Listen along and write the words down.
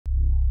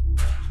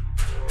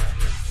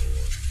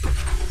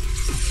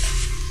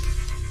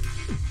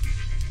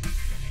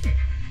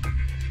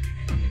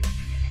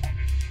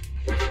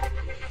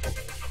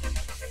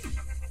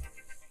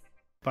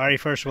Barry,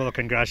 first of all,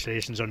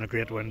 congratulations on a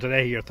great win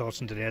today. Your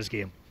thoughts on today's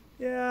game?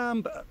 Yeah,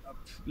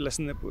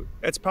 listen,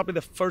 it's probably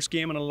the first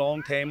game in a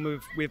long time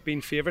we've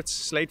been favourites,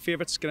 slight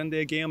favourites, get into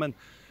a game, and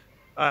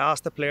I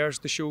asked the players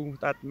to show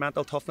that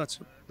mental toughness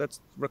that's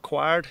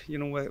required. You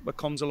know, what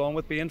comes along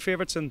with being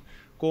favourites, and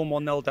going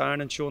 1-0 down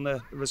and showing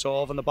the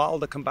resolve and the battle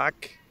to come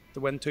back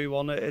to win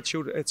 2-1.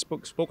 It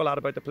spoke a lot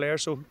about the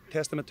players, so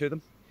testament to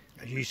them.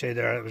 As you say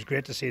there, it was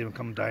great to see them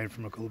come down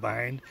from a goal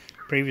behind.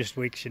 Previous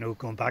weeks,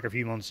 going back a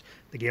few months,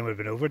 the game would have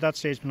been over at that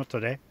stage, but not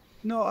today.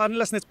 No, and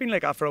listen, it's been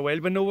like that for a while.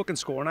 We know we can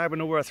score now, we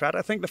know we're a threat.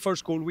 I think the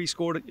first goal we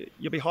scored,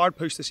 you'll be hard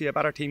pushed to see a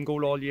better team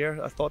goal all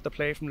year. I thought the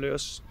play from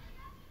Lewis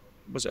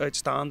was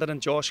outstanding,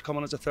 and Josh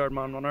coming as a third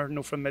man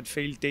runner, from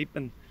midfield deep,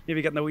 and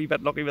maybe getting a wee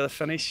bit lucky with a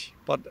finish.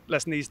 But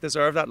listen, he's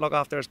deserved that luck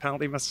after his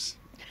penalty miss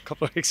a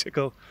couple of weeks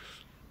ago.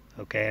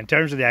 Okay, in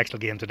terms of the actual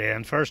game today,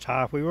 in first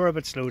half, we were a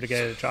bit slow to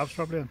get the traps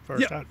probably in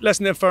first half.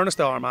 Listen, in fairness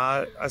to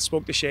Armagh, I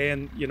spoke to Shay,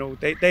 and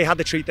they had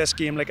to treat this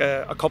game like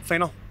a cup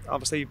final.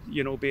 Obviously,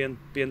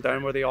 being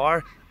down where they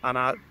are,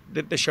 and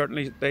they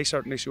certainly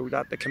showed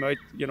that. They came out,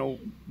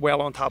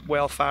 well on top,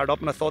 well fired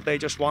up, and I thought they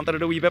just wanted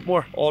it a wee bit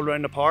more all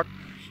around the park.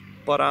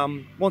 But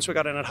once we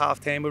got in at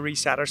half time, we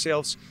reset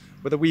ourselves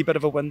with a wee bit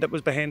of a wind that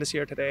was behind us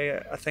here today.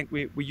 I think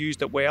we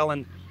used it well,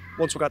 and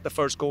once we got the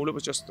first goal, it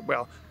was just,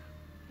 well,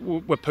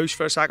 we pushed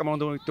for a second. I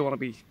don't want to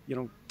be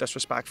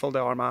disrespectful to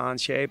Armagh and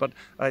Shay, but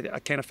I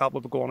kind of felt we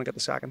would go on and get the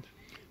second.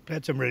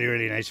 Played some really,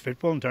 really nice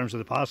football in terms of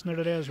the passing there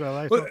today as well.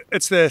 I thought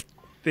it's the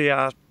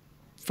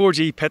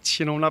 4G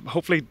pitch,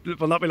 hopefully it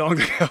will not be long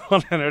to get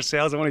on in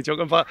ourselves. I'm only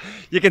joking, but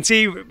you can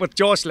see with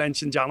Josh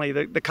Lynch and Johnny,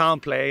 they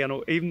can't play.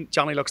 Even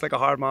Johnny looks like a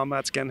hard man with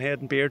that skin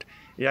head and beard.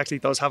 He actually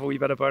does have a wee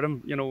bit about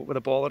him, with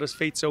a ball at his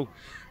feet. So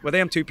with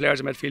them two players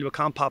in midfield, we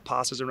can't pop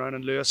passes around,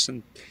 and Lewis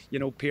and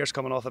Pierce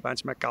coming off the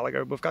bench, Mick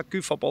Gallagher. We've got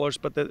good footballers,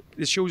 but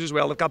it shows as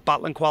well they've got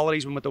battling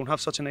qualities when we don't have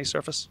such a nice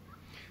surface.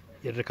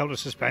 You had a couple of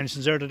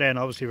suspensions there today, and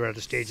obviously we're at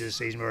the stage of the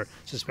season where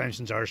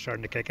suspensions are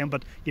starting to kick in,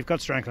 but you've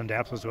got strength and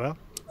depth as well.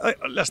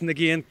 Listen,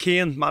 again,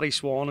 Kane, Matty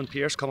Swan and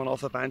Pierce coming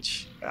off the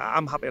bench.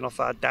 I'm happy enough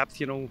at depth,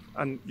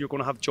 and you're going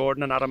to have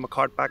Jordan and Adam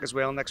McCart back as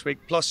well next week.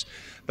 Plus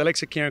the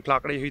likes of Kieran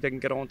Clockery, who didn't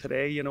get on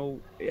today.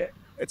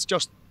 It's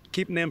just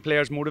keeping them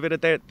players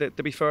motivated.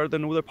 To be fair, they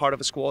know they're part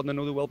of a squad and they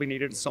know they will be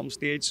needed at some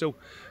stage. So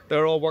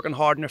they're all working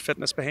hard on their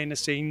fitness behind the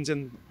scenes,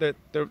 and they've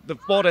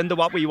bought into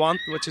what we want,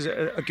 which is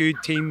a good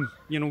team,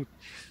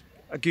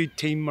 a good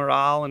team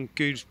morale and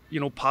good,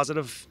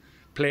 positive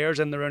players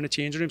in their own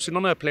changing room. So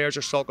none of the players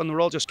are sulking.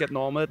 They're all just getting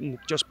on with it and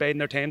just biding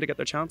their time to get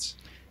their chance.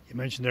 You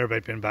mentioned there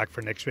about being back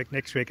for next week.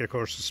 Next week, of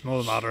course, a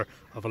small matter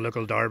of a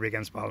local derby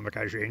against Armagh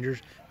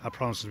Rangers. That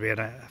promises to be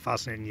a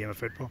fascinating game of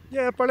football.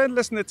 Yeah, brilliant.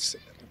 Listen,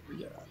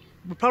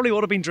 we probably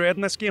would have been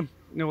dreading this game,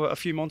 a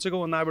few months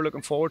ago, and now we're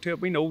looking forward to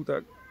it. We know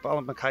that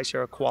Armagh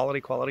are a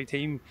quality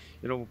team.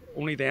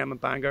 Only them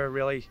and Bangor are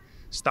really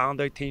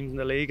standout teams in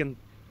the league, and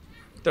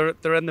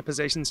they're in the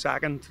position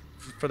second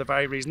for the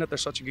very reason that they're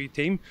such a good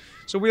team.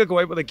 So we'll go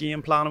out with a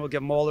game plan and we'll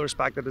give them all the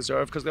respect they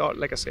deserve, because they are,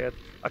 like I said,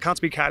 I can't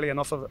speak highly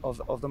enough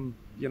of them,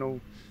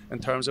 in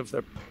terms of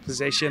their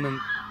position and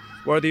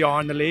where they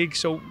are in the league.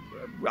 So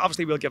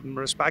obviously we'll give them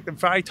respect. A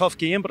very tough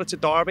game, but it's a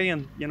derby,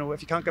 and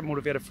if you can't get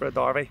motivated for a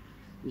derby,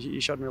 you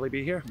shouldn't really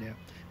be here. Yeah,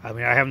 I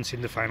mean, I haven't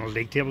seen the final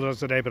league table as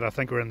today, but I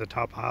think we're in the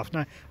top half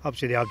now.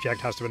 Obviously the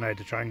object has to be now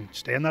to try and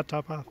stay in that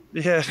top half.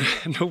 Yeah,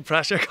 no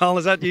pressure, Colin.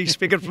 Is that you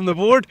speaking from the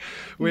board?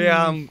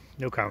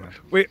 No comment.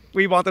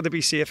 We wanted to be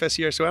safe this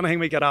year, so anything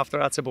we get after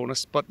that's a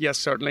bonus. But yes,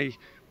 certainly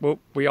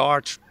we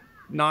are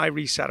now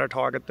reset our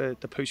target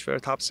to push for a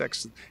top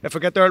six. If we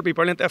get there, it'll be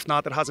brilliant. If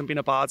not, it hasn't been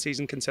a bad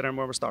season considering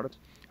where we started.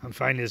 And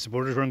finally, the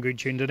supporters were in good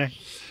tune today.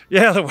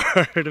 Yeah, they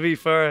were. To be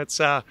fair, it's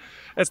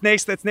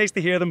nice. It's nice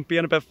to hear them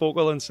being a bit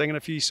vocal and singing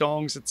a few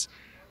songs.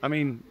 I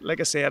mean,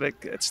 like I said,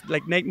 it's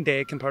like night and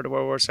day compared to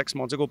where we were 6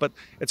 months ago. But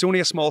it's only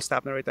a small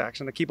step in the right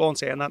direction. I keep on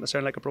saying that and I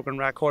sound like a broken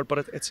record,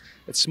 but it's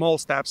small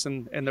steps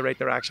in the right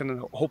direction,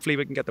 and hopefully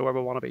we can get to where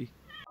we want to be.